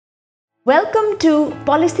Welcome to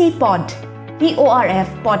Policy Pod, PORF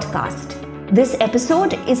podcast. This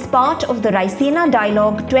episode is part of the Raisina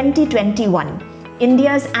Dialogue 2021,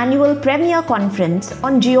 India's annual premier conference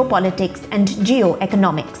on geopolitics and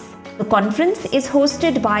geoeconomics. The conference is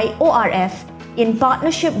hosted by ORF in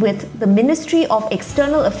partnership with the Ministry of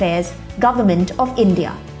External Affairs, Government of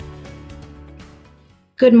India.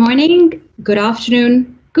 Good morning, good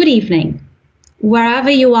afternoon, good evening,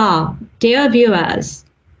 wherever you are, dear viewers.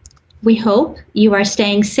 We hope you are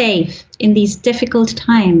staying safe in these difficult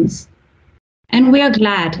times. And we are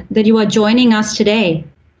glad that you are joining us today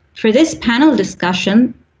for this panel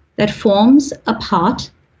discussion that forms a part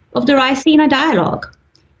of the Raisina Dialogue,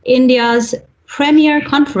 India's premier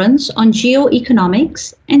conference on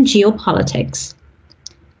geoeconomics and geopolitics.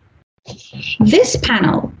 This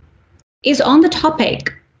panel is on the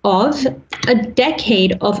topic of a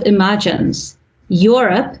decade of emergence,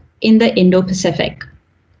 Europe in the Indo-Pacific.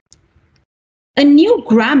 A new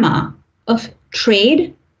grammar of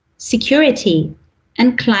trade, security,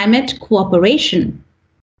 and climate cooperation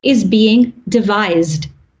is being devised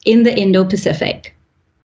in the Indo-Pacific.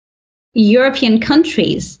 European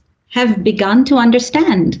countries have begun to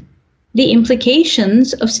understand the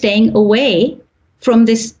implications of staying away from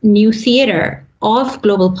this new theater of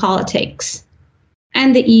global politics.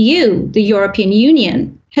 And the EU, the European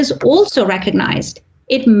Union, has also recognized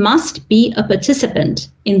it must be a participant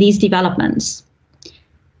in these developments.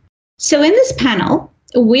 So in this panel,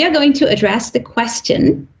 we are going to address the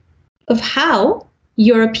question of how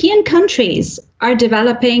European countries are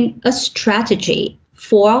developing a strategy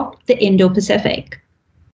for the Indo-Pacific.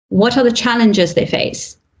 What are the challenges they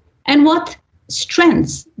face? And what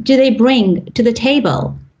strengths do they bring to the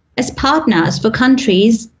table as partners for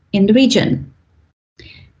countries in the region?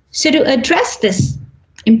 So to address this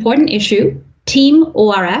important issue, Team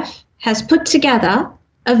ORF has put together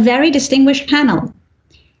a very distinguished panel.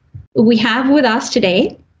 We have with us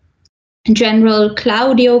today General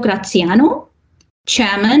Claudio Graziano,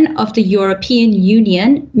 Chairman of the European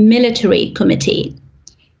Union Military Committee.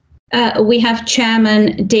 We have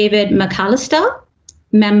Chairman David McAllister,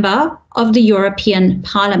 Member of the European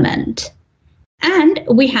Parliament. And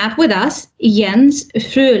we have with us Jens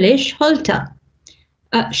Frölich Holte,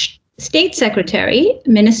 State Secretary,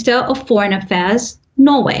 Minister of Foreign Affairs,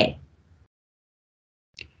 Norway.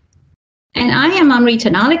 And I am Amrita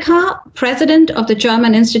Nalika, President of the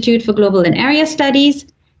German Institute for Global and Area Studies,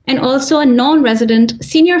 and also a non-resident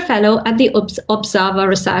senior fellow at the Observer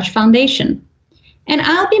Research Foundation. And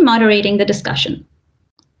I'll be moderating the discussion.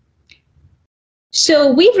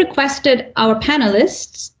 So we've requested our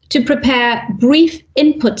panelists to prepare brief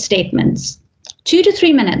input statements, 2 to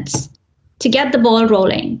 3 minutes, to get the ball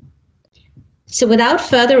rolling. So without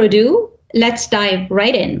further ado, let's dive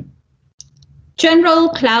right in. General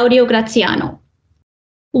Claudio Graziano,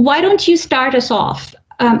 why don't you start us off,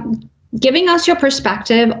 giving us your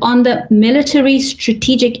perspective on the military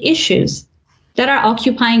strategic issues that are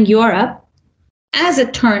occupying Europe as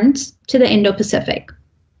it turns to the Indo-Pacific.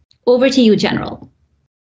 Over to you, General.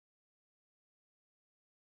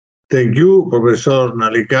 Thank you, Professor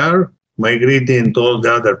Nalikar. My greeting to all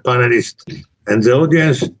the other panelists and the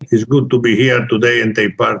audience. It's good to be here today and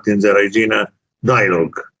take part in the Raisina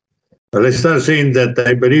Dialogue. Let's start saying that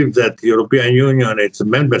I believe that the European Union and its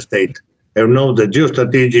member states have known the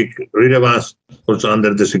geostrategic relevance also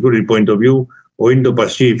under the security point of view of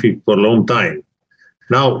Indo-Pacific for a long time.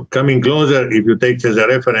 Now, coming closer, if you take as a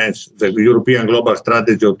reference the European Global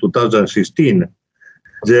Strategy of 2016,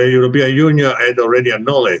 the European Union had already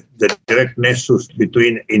acknowledged the direct nexus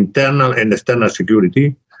between internal and external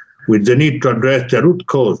security, with the need to address the root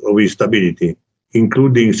cause of instability,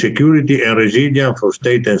 including security and resilience for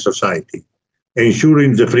state and society,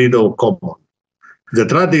 ensuring the freedom of common. The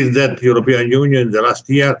truth is that the European Union in the last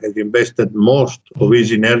year has invested most of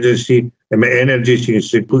its energies in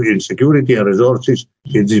security and resources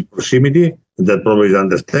in this proximity. That probably is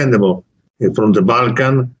understandable, from the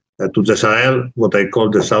Balkan to the Sahel, what I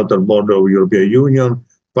call the southern border of the European Union,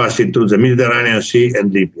 passing through the Mediterranean Sea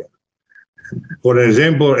and Libya. For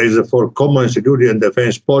example, as for common security and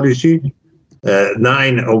defense policy,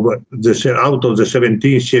 9 out of the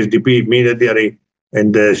 17 CSDP military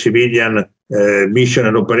and civilian mission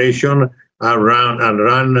and operation are run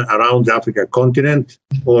around the African continent,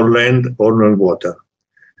 or land or on water.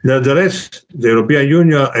 Nevertheless, the European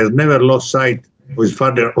Union has never lost sight of its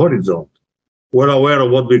further horizon, well aware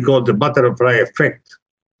of what we call the butterfly effect,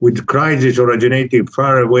 with crises originating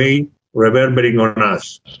far away reverberating on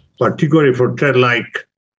us, particularly for threats like,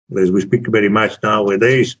 as we speak very much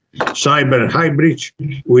nowadays, cyber and hybrid,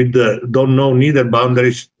 with don't know neither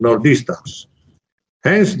boundaries nor distance.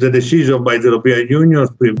 Hence, the decision by the European Union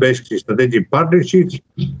to invest in strategic partnerships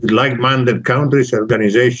with like-minded countries and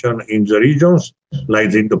organizations in the regions, like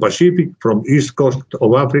the Indo-Pacific, from east coast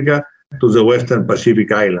of Africa to the Western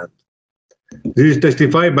Pacific Island. This is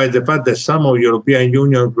testified by the fact that some of European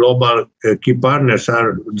Union global key partners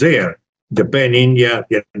are there: Japan, India,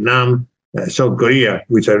 Vietnam, South Korea,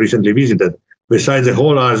 which I recently visited, besides the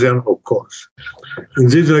whole ASEAN, of course. In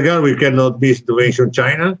this regard, we cannot miss to mention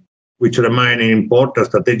China, which remains an important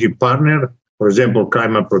strategic partner, for example,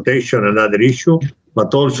 climate protection and other issues,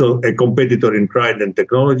 but also a competitor in trade and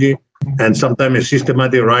technology, and sometimes a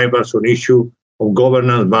systematic rivals on issues of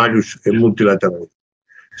governance, values, and multilateralism.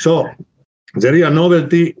 So, the real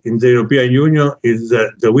novelty in the European Union is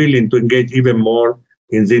the willing to engage even more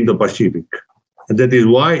in the Indo-Pacific. And that is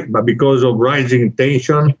why, but because of rising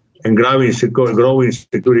tension and growing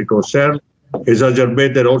security concern,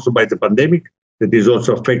 exacerbated also by the pandemic, that is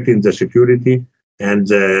also affecting the security and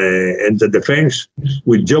the defense,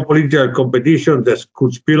 with geopolitical competition that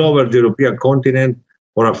could spill over the European continent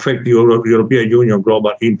or affect the European Union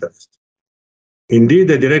global interests. Indeed,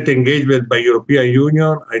 the direct engagement by European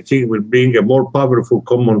Union, I think, will bring a more powerful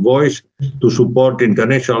common voice to support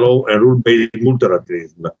international law and rule-based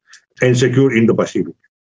multilateralism and secure Indo-Pacific.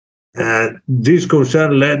 This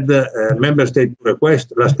concern led the member states to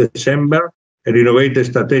request last December a renovated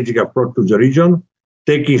strategic approach to the region,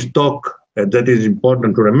 taking stock, that is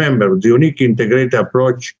important to remember, the unique integrated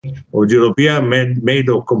approach of the European made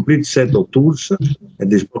of complete set of tools,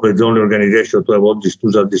 and this is probably the only organization to have all these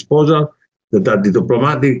tools at disposal, that are the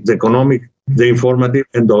diplomatic, the economic, the informative,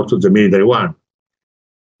 and also the military one.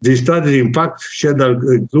 This strategy, in fact, should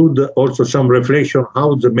include also some reflection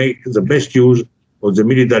how to make the best use of the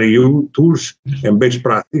military tools and best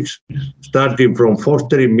practice, starting from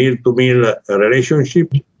fostering meal-to-meal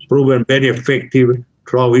relationship, proven very effective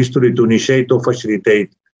throughout history to initiate or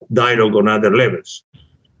facilitate dialogue on other levels.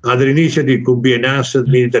 Other initiatives could be enhanced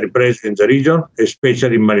military presence in the region,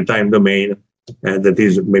 especially in maritime domain, and that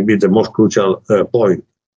is maybe the most crucial point.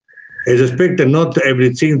 As expected, not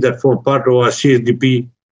everything that forms part of our CSDP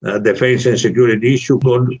defense and security issue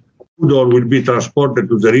could or will be transported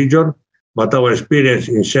to the region, but our experience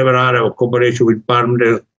in several areas of cooperation with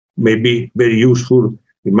partners may be very useful,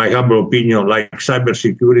 in my humble opinion, like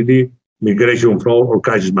cybersecurity, migration flow, or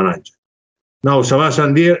crisis management. Now, Savas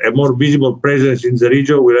and Deer, a more visible presence in the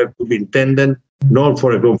region will have to be intended not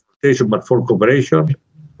for a confrontation, but for cooperation,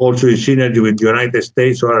 also in synergy with the United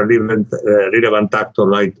States or a relevant actor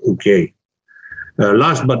like UK.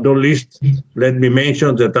 Last but not least, let me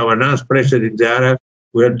mention that our enhanced presence in the area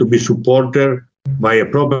will have to be supported by a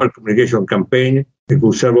proper communication campaign. It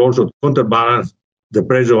will serve also to counterbalance the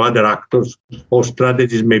presence of other actors or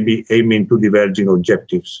strategies may be aiming to diverging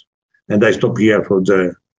objectives. And I stop here for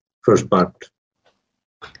the first part.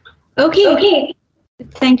 Okay.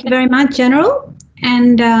 Thank you very much, General.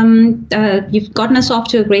 And you've gotten us off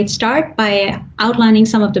to a great start by outlining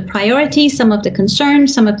some of the priorities, some of the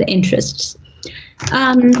concerns, some of the interests.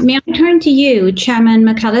 May I turn to you, Chairman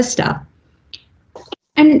McAllister?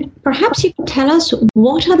 And perhaps you could tell us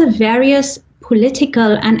what are the various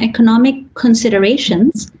political and economic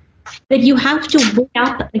considerations that you have to weigh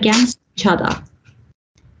up against each other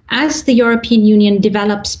as the European Union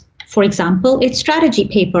develops, for example, its strategy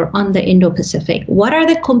paper on the Indo-Pacific. What are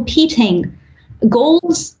the competing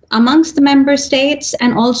goals amongst the member states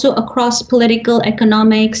and also across political,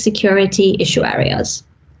 economic, security issue areas?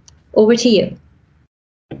 Over to you.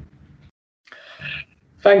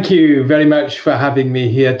 Thank you very much for having me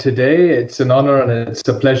here today. It's an honor and it's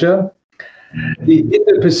a pleasure. The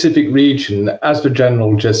Indo-Pacific region, as the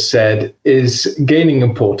General just said, is gaining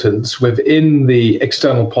importance within the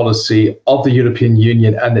external policy of the European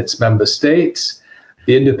Union and its member states.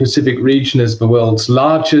 The Indo-Pacific region is the world's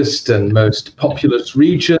largest and most populous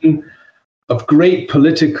region of great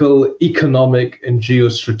political, economic, and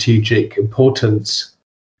geostrategic importance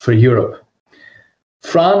for Europe.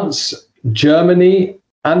 France, Germany,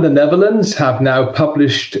 and the Netherlands have now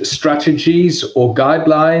published strategies or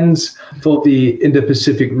guidelines for the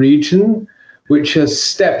Indo-Pacific region, which has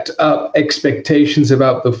stepped up expectations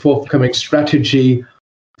about the forthcoming strategy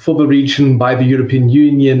for the region by the European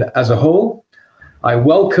Union as a whole. I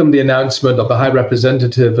welcome the announcement of the High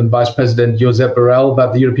Representative and Vice President Josep Borrell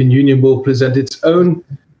that the European Union will present its own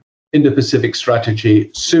Indo-Pacific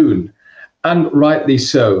strategy soon, and rightly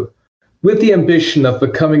so. With the ambition of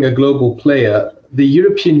becoming a global player, the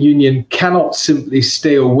European Union cannot simply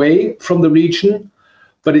stay away from the region,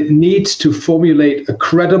 but it needs to formulate a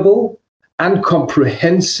credible and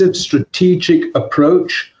comprehensive strategic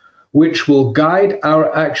approach which will guide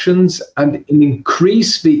our actions and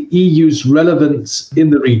increase the EU's relevance in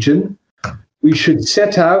the region. We should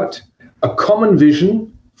set out a common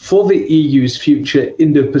vision for the EU's future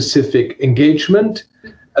Indo-Pacific engagement,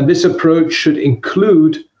 and this approach should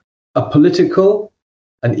include a political,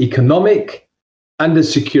 an economic, and a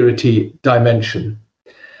security dimension.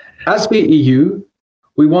 As the EU,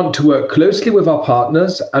 we want to work closely with our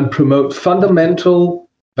partners and promote fundamental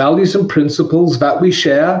values and principles that we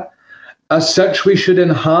share. As such, we should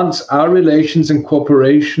enhance our relations and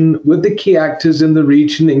cooperation with the key actors in the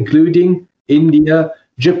region, including India,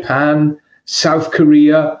 Japan, South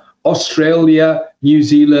Korea, Australia, New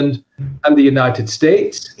Zealand, and the United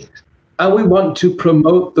States. And we want to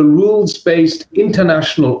promote the rules-based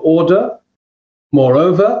international order.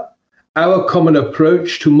 Moreover, our common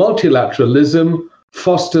approach to multilateralism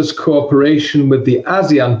fosters cooperation with the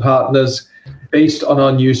ASEAN partners based on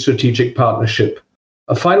our new strategic partnership.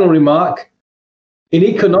 A final remark, in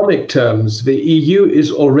economic terms, the EU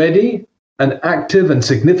is already an active and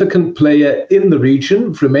significant player in the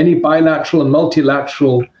region through many bilateral and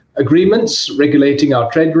multilateral agreements regulating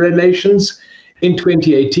our trade relations. In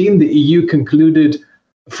 2018, the EU concluded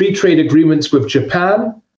free trade agreements with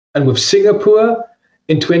Japan and with Singapore.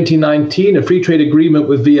 In 2019, a free trade agreement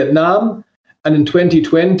with Vietnam. And in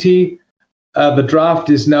 2020, the draft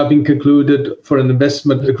is now being concluded for an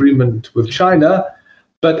investment agreement with China.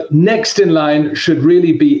 But next in line should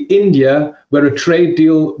really be India, where a trade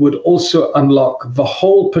deal would also unlock the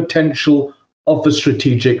whole potential of the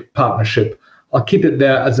strategic partnership. I'll keep it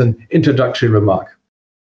there as an introductory remark.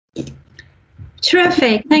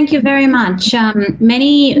 Terrific. Thank you very much.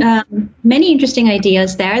 Many interesting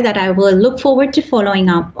ideas there that I will look forward to following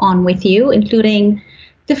up on with you, including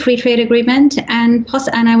the free trade agreement. And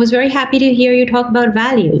I was very happy to hear you talk about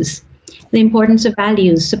values, the importance of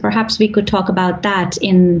values. So perhaps we could talk about that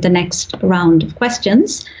in the next round of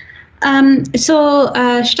questions.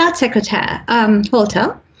 Staatssekretär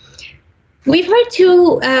Holter, we've heard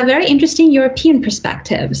two very interesting European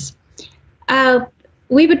perspectives.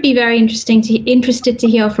 We would be very interested to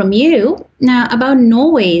hear from you now about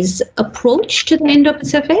Norway's approach to the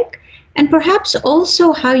Indo-Pacific, and perhaps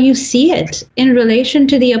also how you see it in relation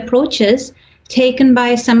to the approaches taken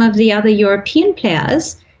by some of the other European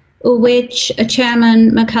players, which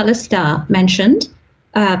Chairman McAllister mentioned.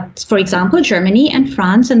 For example, Germany and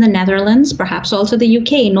France and the Netherlands, perhaps also the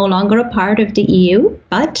UK, no longer a part of the EU,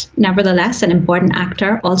 but nevertheless an important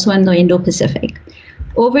actor also in the Indo-Pacific.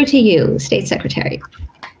 Over to you, State Secretary.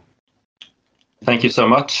 Thank you so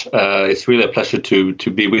much. It's really a pleasure to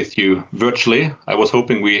be with you virtually. I was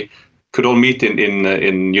hoping we could all meet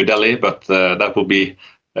in New Delhi, but that will be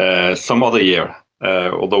some other year,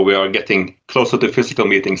 although we are getting closer to physical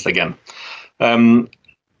meetings again.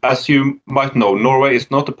 As you might know, Norway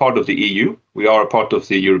is not a part of the EU. We are a part of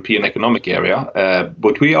the European Economic Area,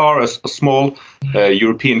 but we are a small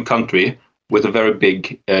European country with a very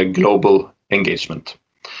big global engagement.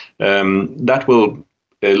 That will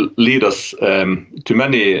lead us to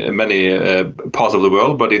many parts of the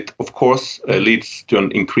world, but it of course leads to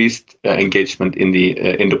an increased engagement in the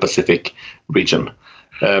Indo-Pacific region.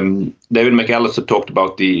 David McAllister talked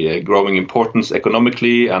about the growing importance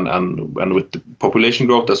economically and with the population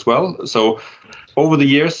growth as well. So over the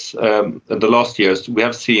years, the last years, we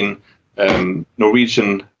have seen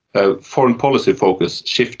Norwegian foreign policy focus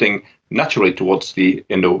shifting naturally towards the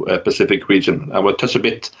Indo-Pacific region. I will touch a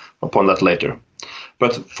bit upon that later.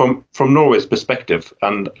 But from Norway's perspective,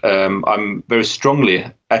 and I'm very strongly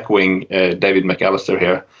echoing David McAllister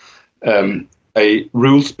here, a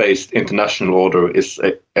rules-based international order is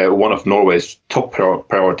one of Norway's top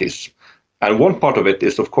priorities. And one part of it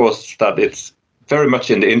is, of course, that it's very much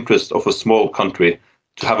in the interest of a small country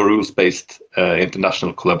to have a rules-based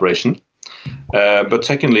international collaboration. But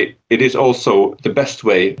secondly, it is also the best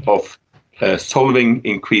way of solving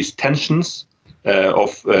increased tensions,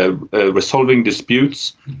 of resolving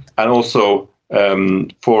disputes, and also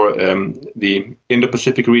for the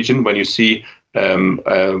Indo-Pacific region, when you see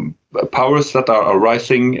powers that are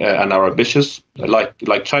rising and are ambitious,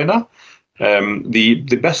 like China,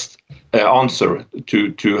 the best answer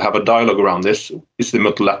to have a dialogue around this is the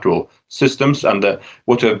multilateral systems and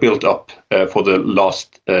what we have built up for the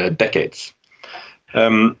last decades.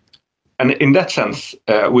 And in that sense,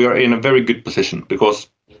 we are in a very good position because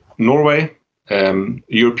Norway,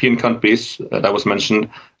 European countries that was mentioned,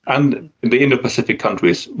 and the Indo-Pacific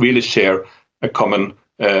countries really share a common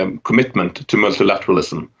commitment to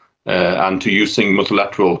multilateralism and to using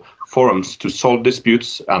multilateral forums to solve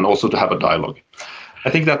disputes and also to have a dialogue. I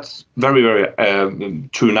think that's very, very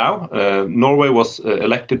true now. Norway was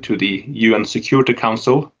elected to the UN Security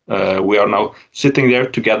Council. We are now sitting there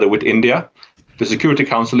together with India. The Security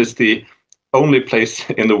Council is the only place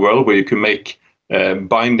in the world where you can make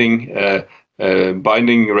binding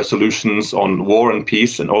resolutions on war and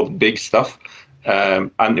peace and all the big stuff.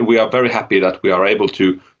 And we are very happy that we are able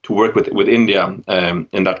to work with India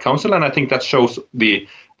in that council. And I think that shows the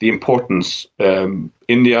importance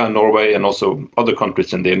India, Norway, and also other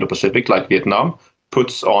countries in the Indo-Pacific, like Vietnam,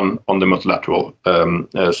 puts on the multilateral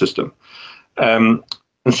system. And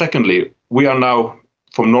secondly, we are now,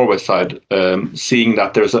 from Norway's side, seeing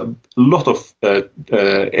that there's a lot of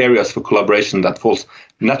areas for collaboration that falls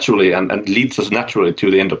naturally and leads us naturally to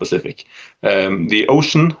the Indo-Pacific. The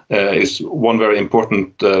ocean is one very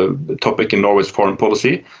important topic in Norway's foreign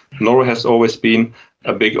policy. Norway has always been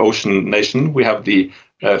a big ocean nation. We have the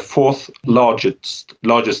fourth largest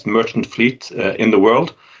merchant fleet in the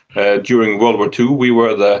world. During World War II, we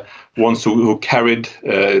were the ones who carried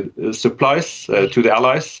supplies to the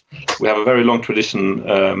Allies. We have a very long tradition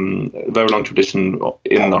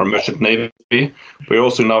in our merchant navy. We're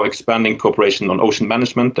also now expanding cooperation on ocean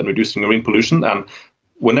management and reducing marine pollution. And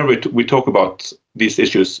whenever we talk about these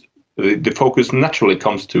issues, the focus naturally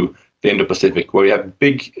comes to the Indo-Pacific, where you have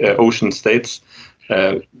big ocean states.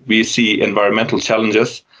 We see environmental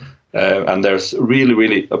challenges. And there's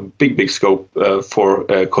really a big scope for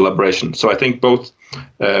collaboration. So I think both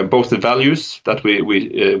the values that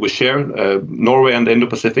we share, Norway and the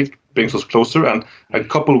Indo-Pacific, brings us closer, and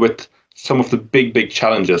coupled with some of the big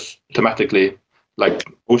challenges thematically, like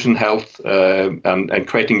ocean health and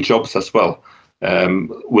creating jobs as well,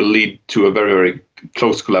 will lead to a very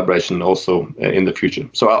close collaboration also in the future.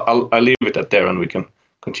 So I'll leave it at there, and we can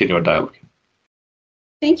continue our dialogue.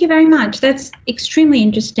 Thank you very much. That's extremely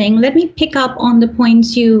interesting. Let me pick up on the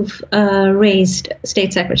points you've raised,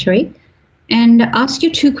 State Secretary, and ask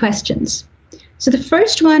you two questions. So the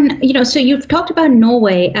first one, so you've talked about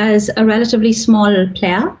Norway as a relatively small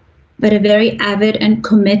player, but a very avid and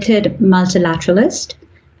committed multilateralist.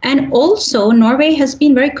 And also Norway has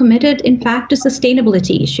been very committed, in fact, to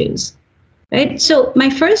sustainability issues, right? So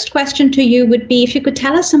my first question to you would be if you could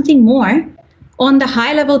tell us something more on the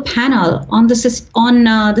high-level panel on the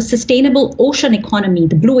sustainable ocean economy,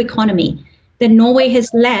 the blue economy, that Norway has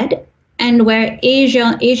led, and where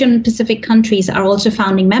Asian Pacific countries are also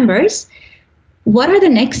founding members. What are the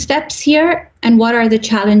next steps here, and what are the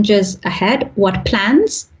challenges ahead? What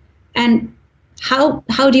plans, and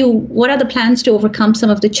what are the plans to overcome some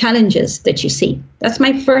of the challenges that you see? That's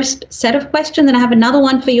my first set of questions, and I have another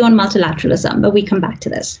one for you on multilateralism, but we come back to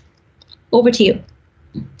this. Over to you.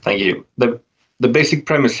 Thank you. The basic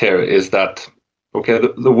premise here is that,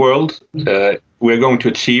 the world, we're going to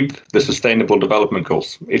achieve the Sustainable Development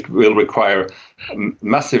Goals. It will require a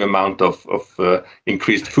massive amount of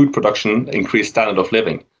increased food production, increased standard of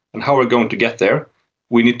living. And how we're going to get there,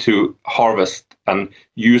 we need to harvest and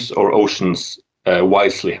use our oceans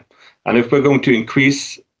wisely. And if we're going to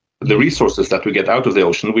increase the resources that we get out of the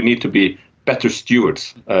ocean, we need to be better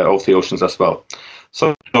stewards of the oceans as well.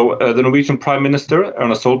 So the Norwegian Prime Minister,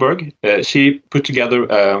 Erna Solberg, she put together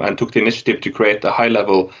and took the initiative to create a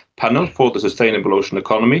high-level panel for the sustainable ocean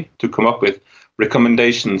economy to come up with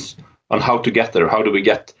recommendations on how to get there. How do we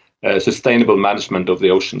get sustainable management of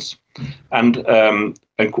the oceans? And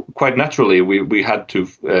quite naturally, we had to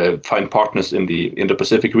find partners in the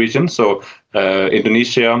Indo-Pacific region. So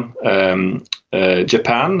Indonesia,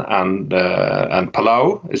 Japan, and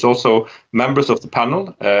Palau is also members of the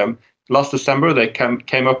panel. Last December, they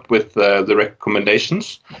came up with the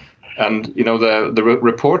recommendations, and the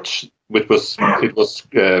report, it was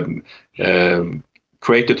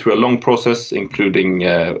created through a long process, including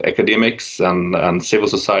academics and civil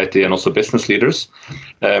society and also business leaders,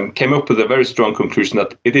 came up with a very strong conclusion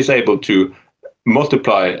that it is able to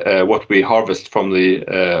multiply what we harvest from the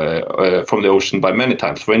ocean by many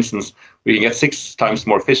times. For instance, we can get 6 times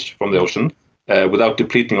more fish from the ocean without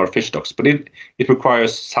depleting our fish stocks, but it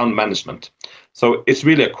requires sound management. So it's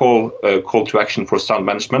really a call to action for sound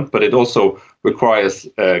management, but it also requires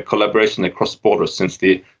collaboration across borders, since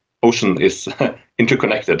the ocean is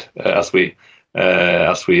interconnected, as we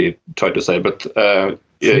try to say. But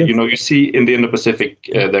you see in the Indo-Pacific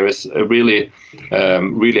there is really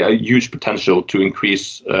a huge potential to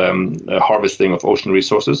increase harvesting of ocean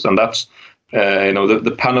resources, and that's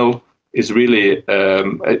the panel is really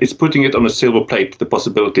it's putting it on a silver plate, the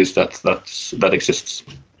possibilities that exists.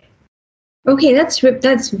 Okay, that's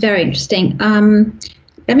very interesting.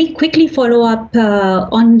 Let me quickly follow up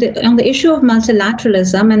on the issue of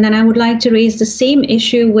multilateralism, and then I would like to raise the same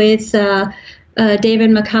issue with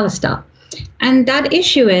David McAllister. And that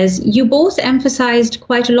issue is you both emphasized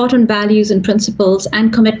quite a lot on values and principles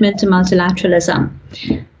and commitment to multilateralism.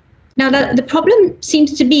 Now, the problem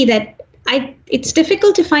seems to be that it's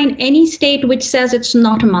difficult to find any state which says it's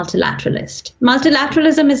not a multilateralist.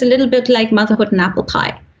 Multilateralism is a little bit like motherhood and apple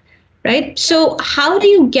pie, right? So how do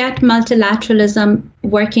you get multilateralism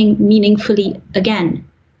working meaningfully again?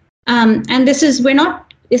 And this is,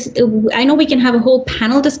 I know we can have a whole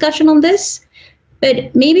panel discussion on this,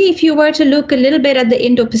 but maybe if you were to look a little bit at the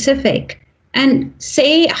Indo-Pacific and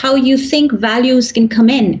say how you think values can come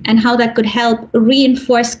in and how that could help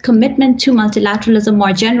reinforce commitment to multilateralism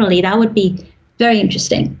more generally, that would be very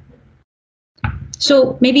interesting.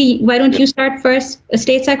 So maybe why don't you start first,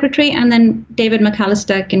 State Secretary, and then David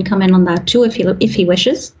McAllister can come in on that too if he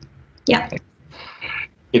wishes. Yeah.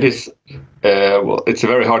 It is, well, it's a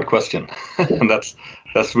very hard question. And that's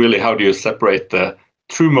really how do you separate the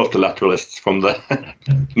true multilateralists from the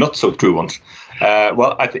not so true ones.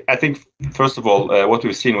 Well, I think, first of all, what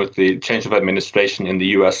we've seen with the change of administration in the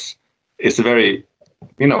US is a very,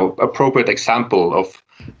 appropriate example of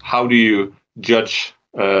how do you judge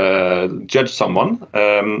someone.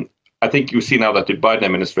 I think you see now that the Biden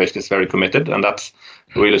administration is very committed, and that's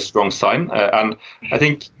a really strong sign. And I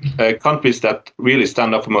think countries that really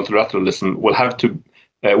stand up for multilateralism will have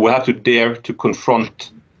to dare to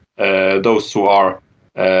confront those who are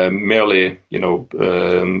merely,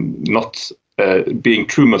 not being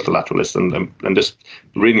true multilateralists and just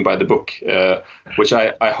reading by the book, which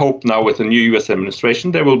I hope now with the new U.S.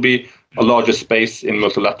 administration, there will be a larger space in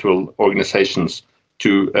multilateral organizations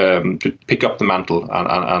to pick up the mantle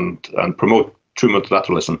and promote true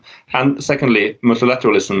multilateralism. And secondly,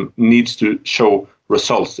 multilateralism needs to show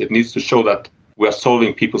results. It needs to show that we are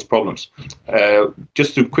solving people's problems.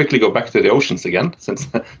 Just to quickly go back to the oceans again, since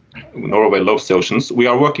Norway loves the oceans, we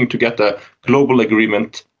are working to get a global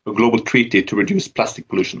agreement, a global treaty to reduce plastic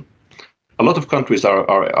pollution. A lot of countries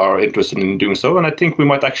are interested in doing so, and I think we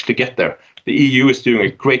might actually get there. The EU is doing a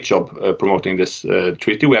great job promoting this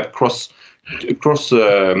treaty. We have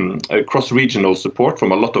cross-regional support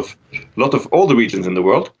from a lot of all the regions in the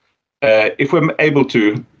world. If we're able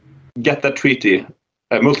to get that treaty,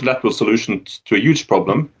 a multilateral solution to a huge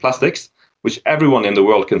problem, plastics, which everyone in the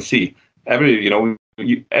world can see. Everyone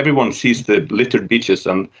sees the littered beaches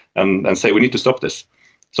and say we need to stop this.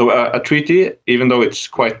 So a treaty, even though it's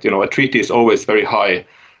quite, a treaty is always very high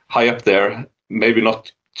up there, maybe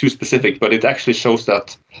not too specific, but it actually shows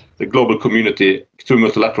that the global community through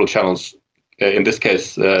multilateral channels, in this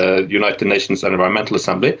case, United Nations Environmental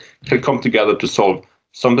Assembly, can come together to solve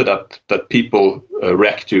something that people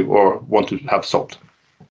react to or want to have solved.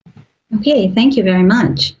 Okay, thank you very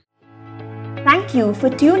much. Thank you for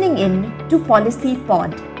tuning in to Policy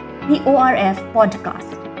Pod, the ORF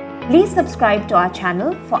podcast. Please subscribe to our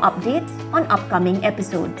channel for updates on upcoming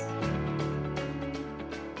episodes.